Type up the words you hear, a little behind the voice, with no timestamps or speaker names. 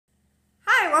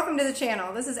welcome to the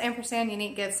channel. This is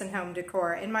Ampersanduniquegifts and Home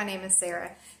Decor, and my name is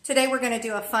Sarah. Today we're going to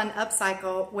do a fun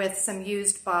upcycle with some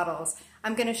used bottles.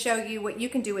 I'm going to show you what you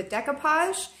can do with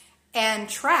decoupage and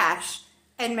trash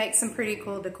and make some pretty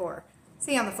cool decor.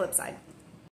 See you on the flip side.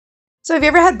 So have you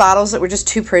ever had bottles that were just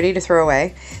too pretty to throw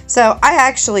away? So I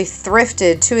actually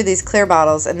thrifted 2 of these clear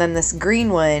bottles, and then this green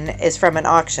one is from an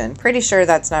auction. Pretty sure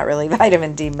that's not really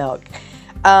vitamin D milk.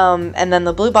 And then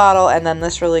the blue bottle, and then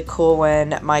this really cool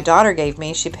one my daughter gave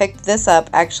me. She picked this up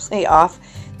actually off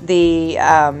the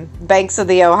banks of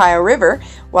the Ohio River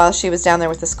while she was down there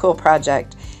with this cool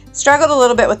project. Struggled a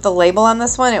little bit with the label on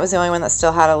this one. It was the only one that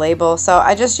still had a label. So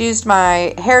I just used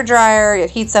my hair dryer. It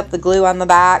heats up the glue on the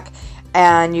back,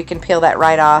 and you can peel that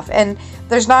right off. And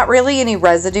there's not really any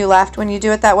residue left when you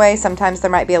do it that way. Sometimes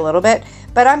there might be a little bit,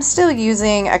 but I'm still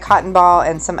using a cotton ball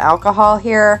and some alcohol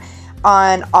here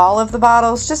on all of the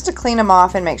bottles just to clean them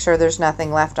off and make sure there's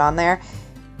nothing left on there.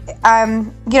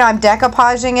 I'm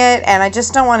decoupaging it, and I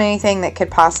just don't want anything that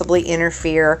could possibly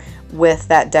interfere with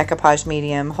that decoupage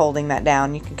medium holding that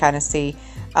down. You can kind of see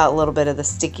a little bit of the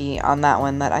sticky on that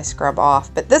one that I scrub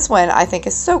off. But this one I think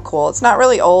is so cool. It's not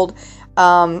really old.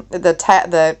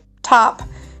 The top,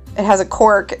 it has a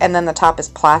cork, and then the top is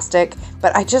plastic,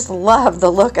 but I just love the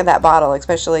look of that bottle,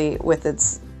 especially with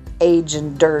its age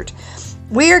and dirt.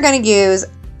 We are going to use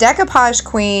Decoupage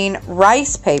Queen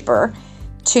rice paper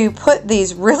to put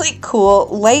these really cool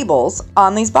labels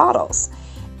on these bottles.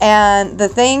 And the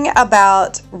thing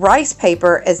about rice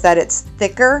paper is that it's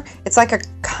thicker. It's like a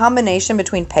combination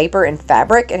between paper and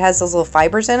fabric. It has those little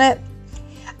fibers in it.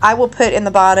 I will put in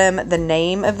the bottom the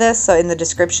name of this, so in the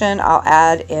description I'll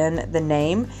add in the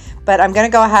name. But I'm going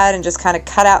to go ahead and just kind of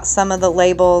cut out some of the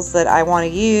labels that I want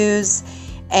to use.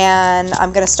 And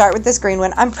I'm going to start with this green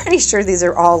one. I'm pretty sure these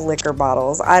are all liquor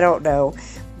bottles. I don't know.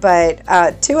 But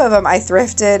 2 of them I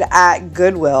thrifted at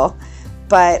Goodwill.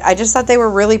 But I just thought they were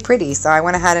really pretty, so I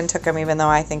went ahead and took them, even though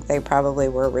I think they probably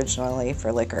were originally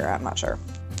for liquor. I'm not sure.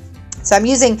 So I'm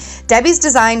using Debi's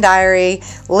Design Diary,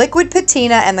 Liquid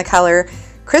Patina, and the color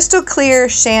Crystal Clear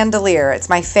Chandelier. It's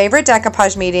my favorite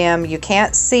decoupage medium. You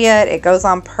can't see it. It goes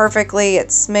on perfectly.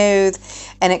 It's smooth,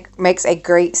 and it makes a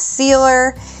great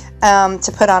sealer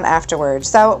to put on afterwards.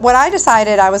 So what I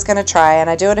decided I was going to try, and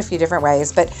I do it a few different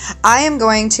ways, but I am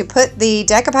going to put the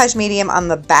decoupage medium on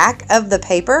the back of the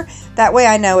paper. That way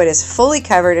I know it is fully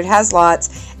covered, it has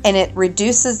lots, and it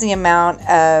reduces the amount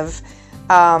of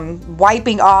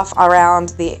wiping off around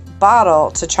the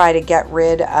bottle to try to get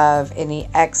rid of any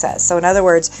excess. So in other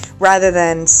words, rather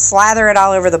than slather it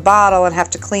all over the bottle and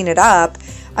have to clean it up,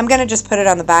 I'm going to just put it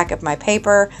on the back of my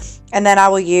paper, and then I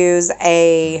will use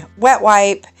a wet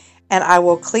wipe and I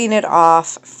will clean it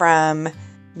off from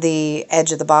the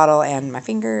edge of the bottle and my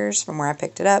fingers from where I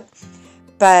picked it up.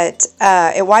 But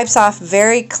it wipes off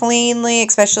very cleanly,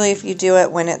 especially if you do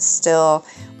it when it's still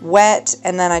wet.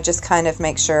 And then I just kind of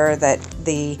make sure that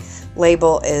the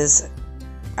label is,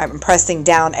 I'm pressing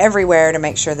down everywhere to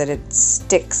make sure that it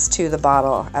sticks to the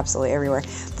bottle absolutely everywhere.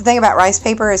 The thing about rice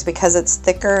paper is because it's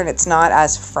thicker and it's not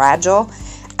as fragile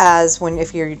as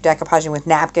if you're decoupaging with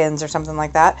napkins or something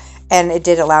like that. And it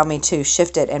did allow me to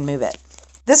shift it and move it.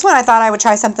 This one I thought I would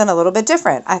try something a little bit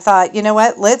different. I thought, you know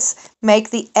what, let's make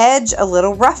the edge a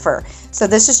little rougher. So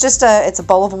this is just it's a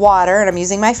bowl of water, and I'm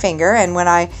using my finger. And when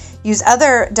I use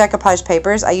other decoupage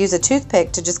papers, I use a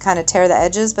toothpick to just kind of tear the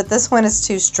edges, but this one is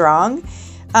too strong.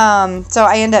 So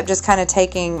I end up just kind of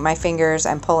taking my fingers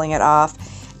and pulling it off.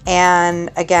 And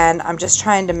again, I'm just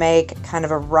trying to make kind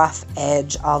of a rough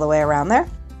edge all the way around there.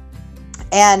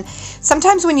 And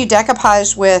sometimes when you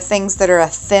decoupage with things that are a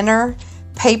thinner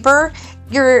paper,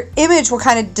 your image will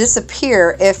kind of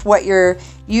disappear if what you're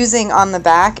using on the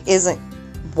back isn't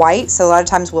white. So a lot of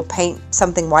times we'll paint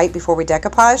something white before we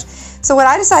decoupage. So what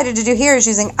I decided to do here is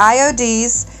using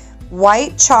IOD's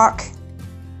white chalk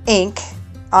ink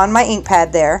on my ink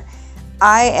pad there.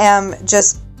 I am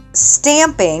just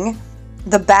stamping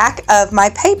the back of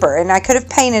my paper, and I could have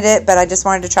painted it, but I just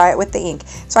wanted to try it with the ink.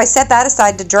 So I set that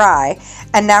aside to dry,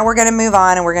 and now we're going to move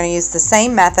on, and we're going to use the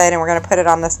same method, and we're going to put it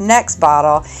on this next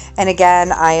bottle. And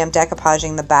again, I am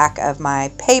decoupaging the back of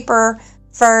my paper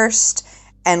first,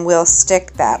 and we'll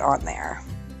stick that on there.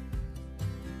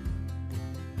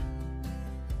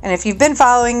 And if you've been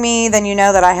following me, then you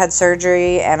know that I had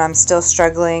surgery and I'm still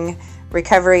struggling.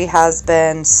 Recovery has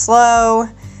been slow.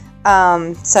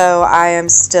 So I am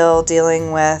still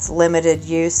dealing with limited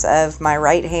use of my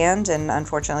right hand, and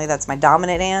unfortunately that's my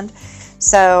dominant hand.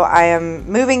 So I am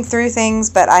moving through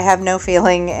things, but I have no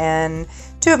feeling in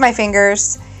 2 of my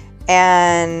fingers,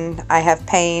 and I have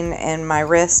pain in my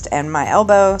wrist and my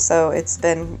elbow. So it's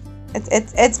been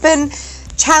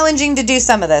challenging to do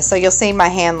some of this. So you'll see my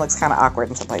hand looks kind of awkward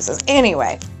in some places.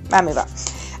 Anyway, I move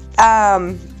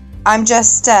on. I'm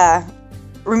just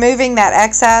removing that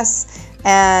excess,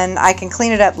 and I can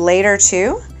clean it up later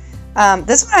too.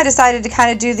 This one I decided to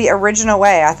kind of do the original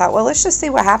way. I thought, well, let's just see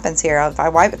what happens here.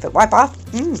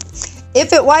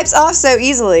 If it wipes off so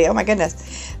easily, oh my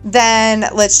goodness, then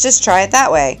let's just try it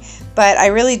that way. But I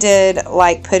really did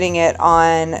like putting it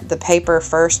on the paper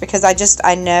first, because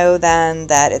I know then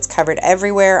that it's covered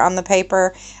everywhere on the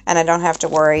paper, and I don't have to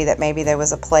worry that maybe there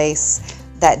was a place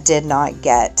that did not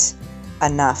get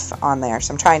enough on there.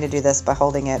 So I'm trying to do this by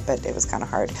holding it, but it was kind of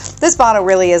hard. This bottle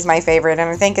really is my favorite, and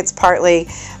I think it's partly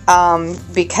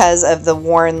because of the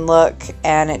worn look,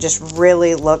 and it just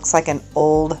really looks like an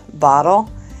old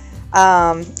bottle.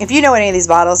 If you know what any of these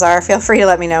bottles are, feel free to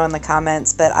let me know in the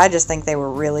comments, but I just think they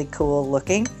were really cool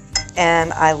looking,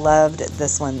 and I loved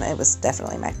this one. It was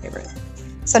definitely my favorite.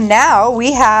 So now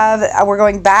we're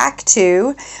going back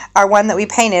to our one that we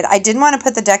painted. I didn't want to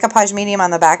put the Decoupage medium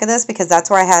on the back of this because that's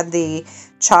where I had the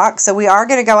chalk. So we are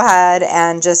going to go ahead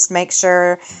and just make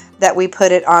sure that we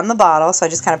put it on the bottle. So I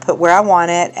just kind of put where I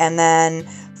want it, and then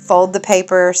fold the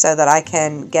paper so that I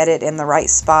can get it in the right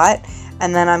spot.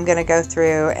 And then I'm going to go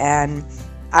through and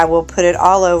I will put it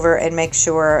all over and make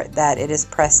sure that it is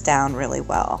pressed down really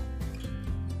well.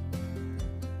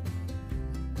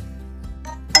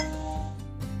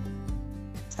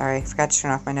 Sorry, I forgot to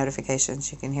turn off my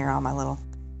notifications. You can hear all my little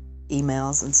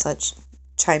emails and such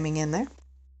chiming in there.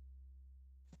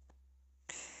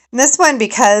 And this one,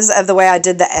 because of the way I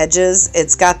did the edges,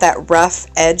 it's got that rough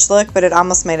edge look, but it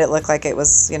almost made it look like it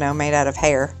was, you know, made out of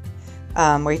hair,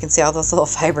 where you can see all those little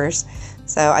fibers.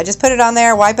 So I just put it on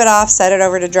there, wipe it off, set it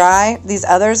over to dry. These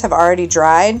others have already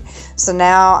dried, so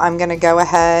now I'm going to go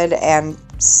ahead and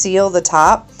seal the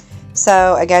top.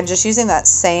 So again, just using that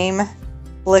same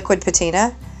liquid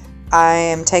patina, I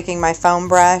am taking my foam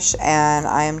brush and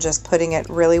I am just putting it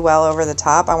really well over the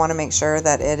top. I want to make sure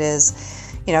that it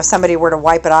is, you know, if somebody were to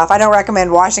wipe it off. I don't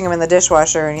recommend washing them in the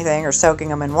dishwasher or anything, or soaking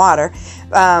them in water,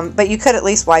 but you could at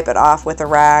least wipe it off with a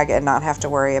rag and not have to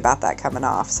worry about that coming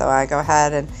off. So I go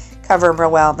ahead and cover them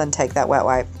real well, then take that wet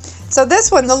wipe. So this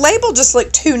one, the label just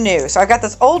looked too new. So I got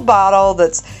this old bottle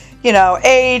that's, you know,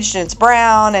 aged, and it's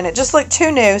brown, and it just looked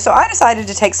too new. So I decided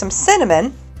to take some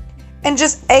cinnamon and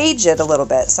just age it a little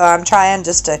bit. So I'm trying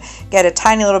just to get a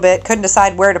tiny little bit. Couldn't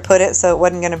decide where to put it, so it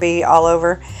wasn't going to be all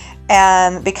over.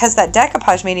 And because that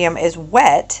Decoupage medium is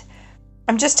wet,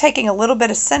 I'm just taking a little bit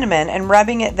of cinnamon and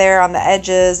rubbing it there on the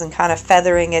edges and kind of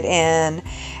feathering it in.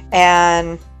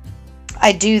 And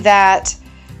I do that,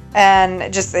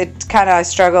 and just it kind of, I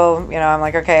struggle, you know, I'm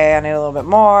like, okay, I need a little bit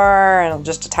more, and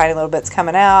just a tiny little bit's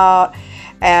coming out.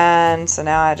 And so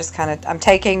now I just kind of, I'm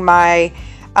taking my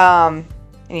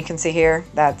and you can see here,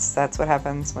 that's what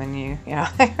happens when you know,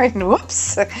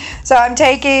 whoops. So I'm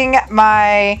taking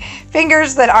my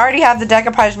fingers that already have the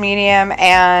Decoupage medium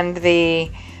and the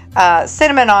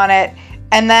cinnamon on it,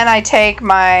 and then I take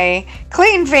my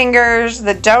clean fingers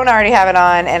that don't already have it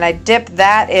on, and I dip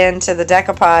that into the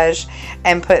Decoupage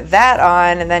and put that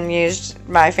on, and then used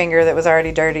my finger that was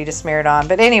already dirty to smear it on.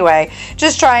 But anyway,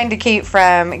 just trying to keep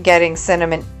from getting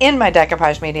cinnamon in my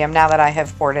Decoupage medium now that I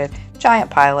have poured a giant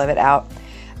pile of it out.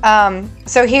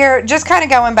 So here, just kind of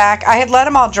going back, I had let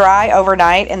them all dry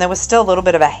overnight, and there was still a little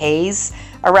bit of a haze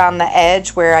around the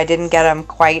edge where I didn't get them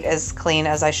quite as clean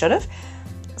as I should have.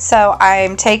 So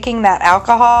I'm taking that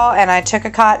alcohol, and I took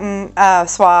a cotton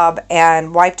swab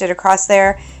and wiped it across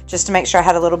there just to make sure I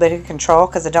had a little bit of control,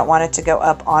 because I don't want it to go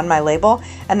up on my label.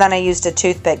 And then I used a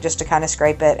toothpick just to kind of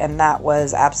scrape it, and that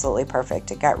was absolutely perfect.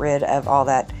 It got rid of all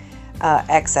that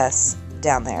excess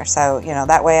down there. So, you know,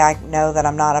 that way I know that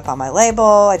I'm not up on my label.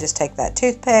 I just take that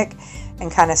toothpick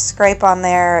and kind of scrape on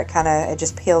there. It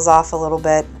just peels off a little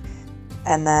bit,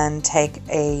 and then take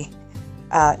a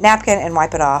napkin and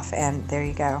wipe it off, and there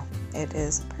you go. It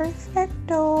is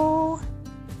perfecto.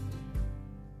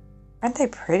 Aren't they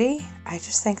pretty? I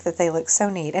just think that they look so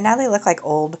neat. And now they look like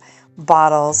old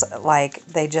bottles, like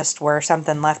they just were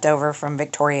something left over from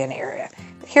Victorian era.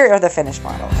 Here are the finished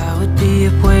models. I would be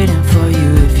up waiting for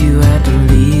you if you had to